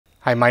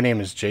Hi, my name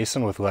is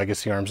Jason with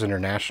Legacy Arms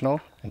International,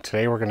 and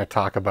today we're going to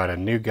talk about a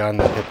new gun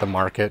that hit the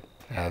market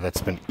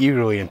that's been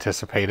eagerly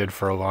anticipated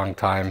for a long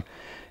time,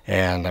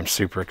 and I'm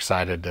super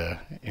excited to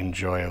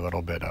enjoy a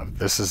little bit of.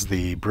 This is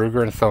the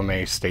Brügger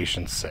Thomet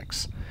Station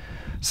Six.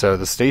 So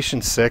the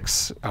Station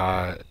Six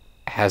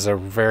has a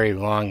very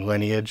long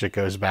lineage. It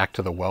goes back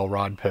to the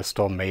Welrod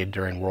pistol made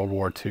during World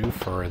War II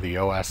for the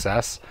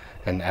OSS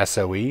and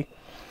SOE.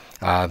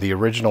 The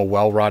original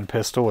Welrod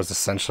pistol was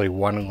essentially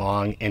one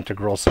long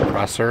integral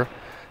suppressor,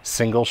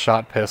 single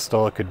shot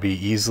pistol. It could be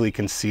easily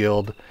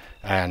concealed,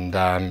 and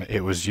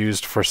it was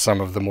used for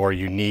some of the more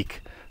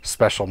unique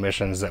special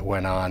missions that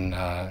went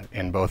on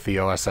in both the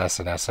OSS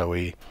and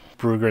SOE.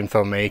 Brügger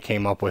Thomet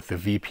came up with the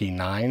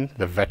VP9,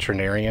 the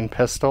veterinarian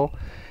pistol,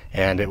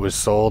 and it was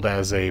sold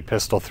as a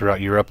pistol throughout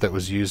Europe that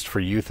was used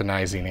for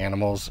euthanizing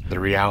animals. The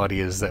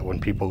reality is that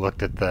when people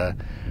looked at the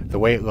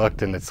way it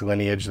looked and its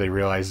lineage, they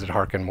realized it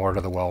harkened more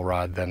to the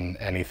Welrod than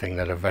anything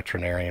that a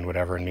veterinarian would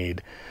ever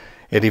need.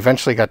 It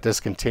eventually got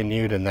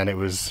discontinued, and then it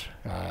was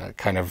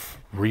kind of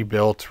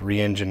rebuilt,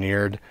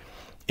 re-engineered,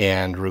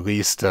 and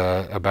released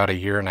about a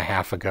year and a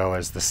half ago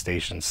as the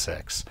Station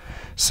Six.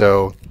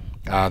 So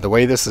the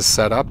way this is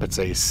set up, it's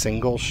a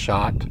single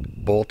shot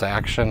bolt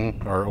action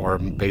or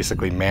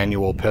basically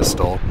manual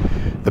pistol.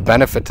 The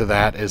benefit to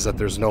that is that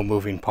there's no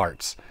moving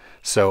parts.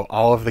 So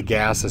all of the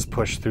gas is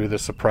pushed through the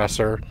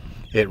suppressor.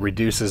 It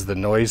reduces the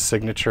noise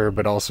signature,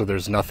 but also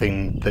there's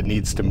nothing that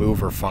needs to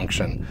move or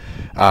function.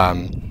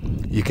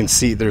 You can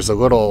see there's a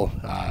little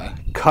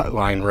cut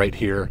line right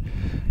here.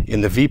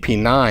 In the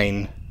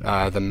VP9,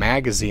 the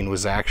magazine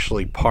was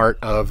actually part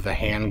of the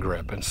hand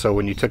grip, and so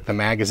when you took the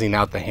magazine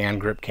out, the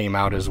hand grip came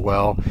out as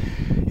well.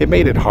 It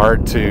made it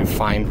hard to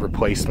find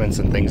replacements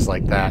and things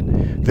like that.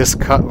 This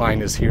cut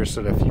line is here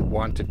so that if you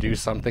want to do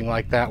something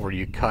like that where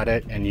you cut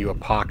it and you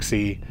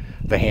epoxy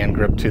the hand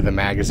grip to the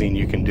magazine,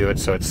 you can do it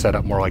so it's set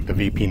up more like the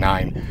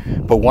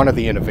VP9. But one of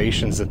the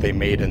innovations that they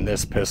made in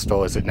this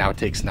pistol is it now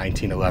takes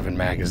 1911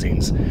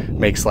 magazines.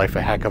 Makes life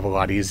a heck of a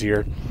lot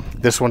easier.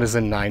 This one is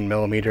in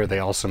 9mm. They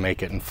also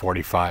make it in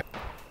 45.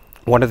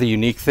 One of the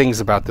unique things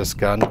about this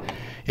gun,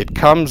 it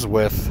comes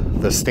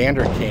with the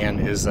standard can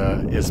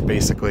is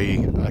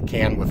basically a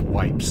can with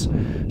wipes.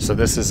 So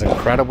this is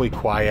incredibly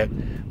quiet,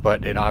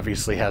 but it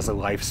obviously has a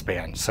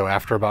lifespan. So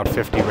after about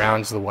 50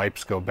 rounds, the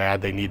wipes go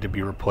bad, they need to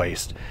be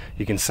replaced.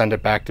 You can send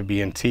it back to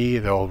B&T,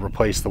 they'll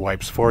replace the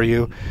wipes for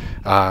you.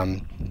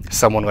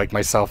 Someone like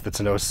myself that's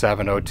an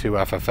 07, 02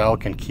 FFL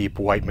can keep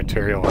white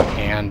material on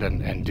hand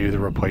and do the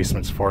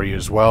replacements for you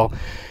as well.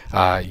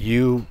 By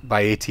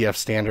ATF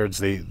standards,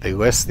 they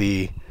list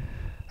the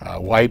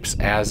wipes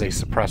as a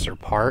suppressor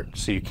part,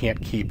 so you can't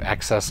keep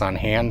excess on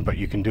hand, but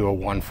you can do a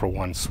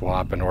one-for-one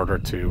swap in order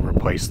to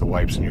replace the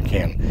wipes in your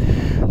can.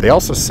 They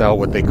also sell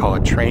what they call a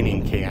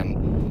training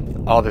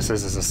can. All this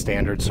is a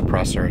standard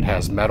suppressor. It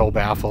has metal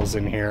baffles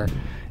in here.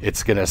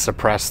 It's going to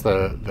suppress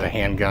the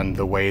handgun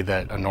the way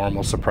that a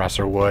normal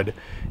suppressor would,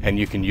 and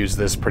you can use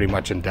this pretty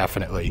much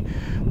indefinitely.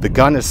 The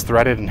gun is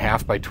threaded in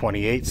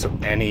 1/28, so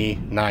any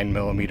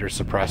 9mm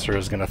suppressor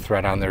is going to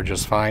thread on there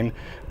just fine,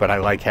 but I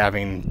like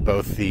having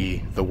both the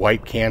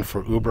white can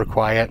for uber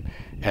quiet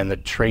and the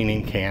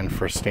training can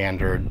for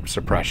standard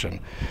suppression.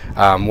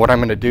 What I'm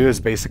going to do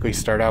is basically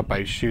start out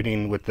by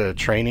shooting with the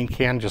training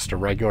can, just a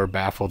regular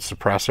baffled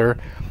suppressor.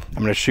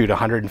 I'm going to shoot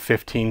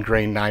 115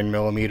 grain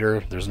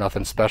 9mm. There's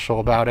nothing special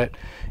about it,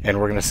 and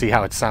we're going to see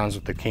how it sounds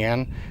with the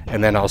can,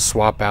 and then I'll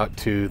swap out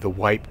to the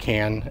white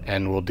can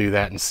and we'll do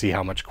that and see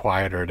how much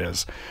quieter it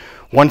is.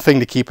 One thing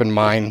to keep in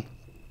mind,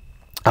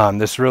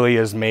 this really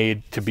is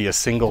made to be a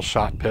single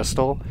shot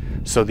pistol,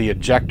 so the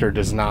ejector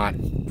does not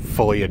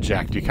fully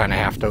eject. You kind of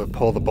have to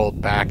pull the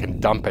bolt back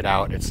and dump it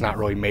out. It's not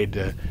really made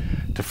to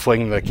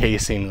fling the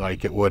casing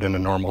like it would in a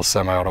normal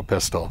semi-auto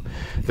pistol.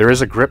 There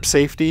is a grip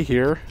safety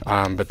here,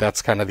 but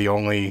that's kind of the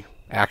only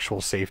actual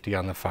safety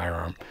on the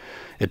firearm.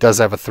 It does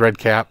have a thread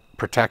cap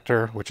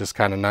protector, which is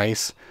kind of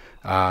nice.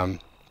 I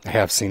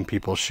have seen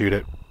people shoot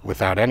it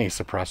without any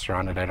suppressor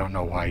on it. I don't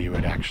know why you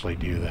would actually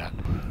do that.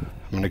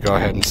 I'm going to go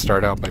ahead and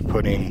start out by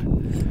putting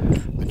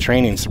the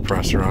training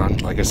suppressor on.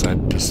 Like I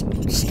said,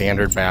 just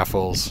standard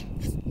baffles,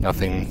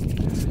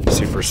 nothing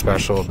super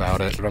special about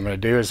it. What I'm going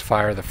to do is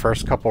fire the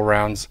first couple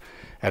rounds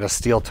at a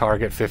steel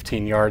target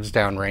 15 yards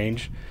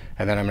downrange,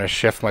 and then I'm going to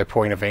shift my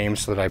point of aim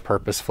so that I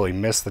purposefully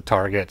miss the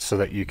target so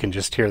that you can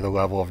just hear the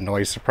level of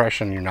noise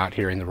suppression. You're not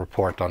hearing the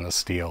report on the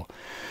steel.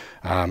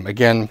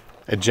 Again,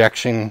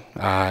 ejection,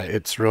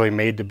 it's really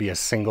made to be a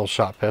single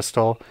shot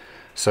pistol.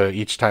 So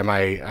each time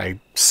I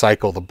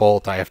cycle the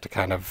bolt, I have to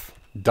kind of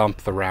dump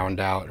the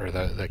round out, or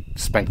the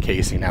spent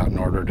casing out, in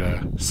order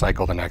to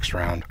cycle the next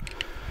round.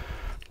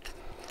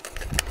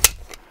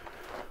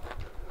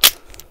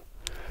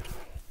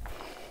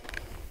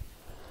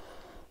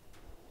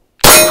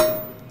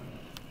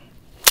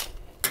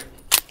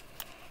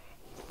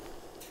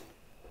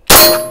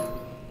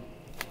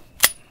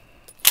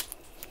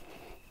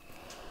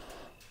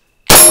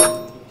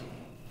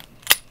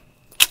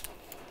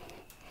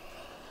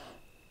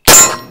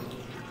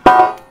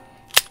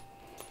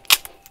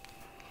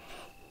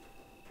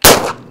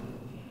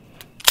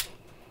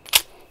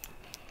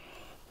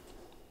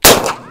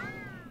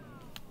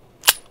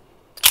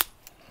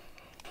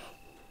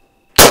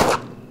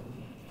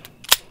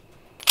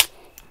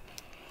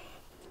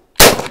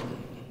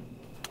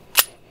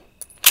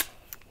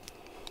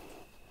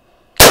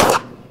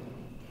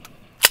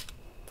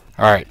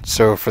 All right,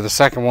 so for the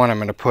second one, I'm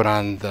going to put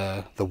on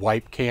the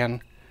wipe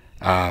can.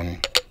 And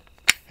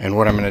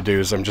what I'm going to do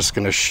is I'm just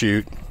going to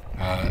shoot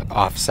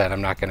offset.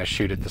 I'm not going to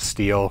shoot at the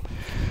steel.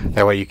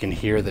 That way you can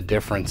hear the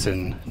difference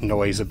in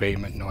noise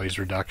abatement, noise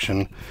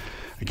reduction.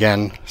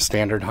 Again,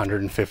 standard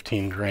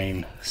 115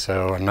 grain,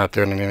 so I'm not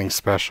doing anything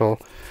special,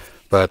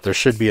 but there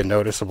should be a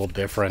noticeable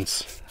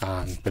difference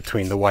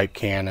between the wipe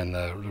can and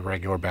the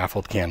regular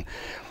baffled can.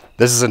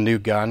 This is a new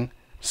gun,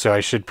 so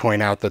I should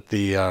point out that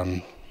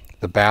the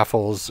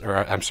baffles, or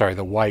I'm sorry,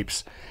 the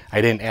wipes, I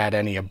didn't add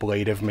any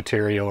ablative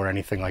material or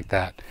anything like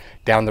that.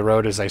 Down the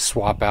road, as I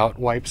swap out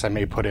wipes, I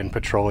may put in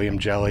petroleum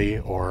jelly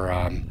or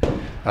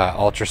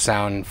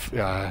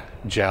ultrasound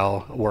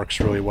gel. Works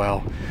really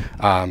well.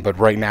 But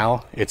right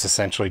now, it's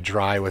essentially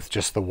dry with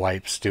just the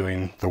wipes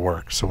doing the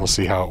work. So we'll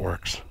see how it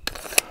works.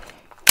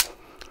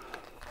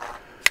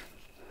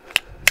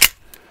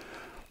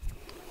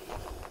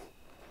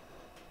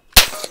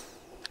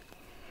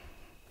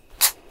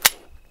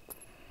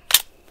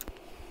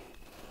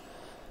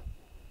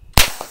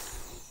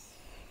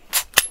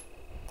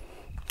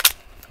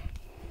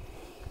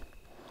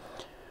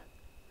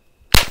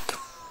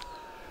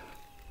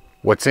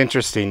 What's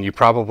interesting, you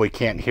probably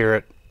can't hear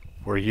it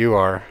where you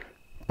are,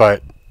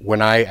 but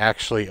when I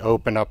actually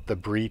open up the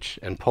breech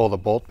and pull the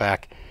bolt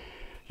back,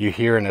 you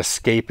hear an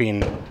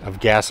escaping of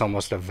gas,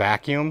 almost a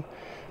vacuum,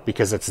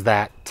 because it's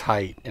that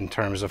tight in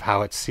terms of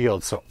how it's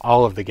sealed. So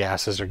all of the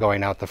gases are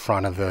going out the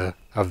front of the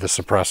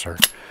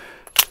suppressor.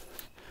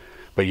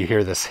 But you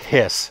hear this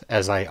hiss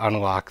as I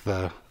unlock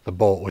the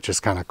bolt, which is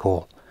kind of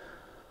cool.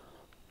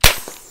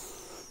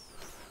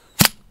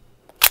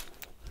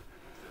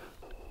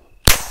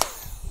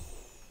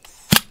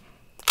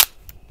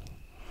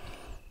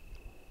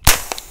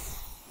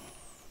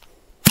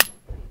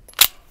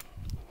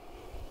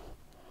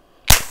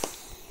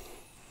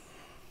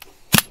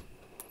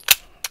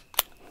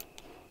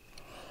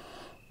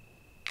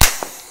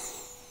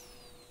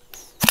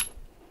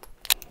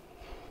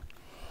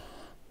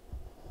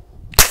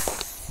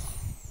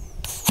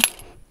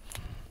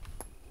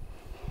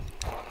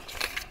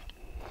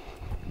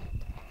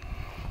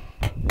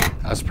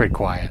 That's pretty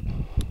quiet.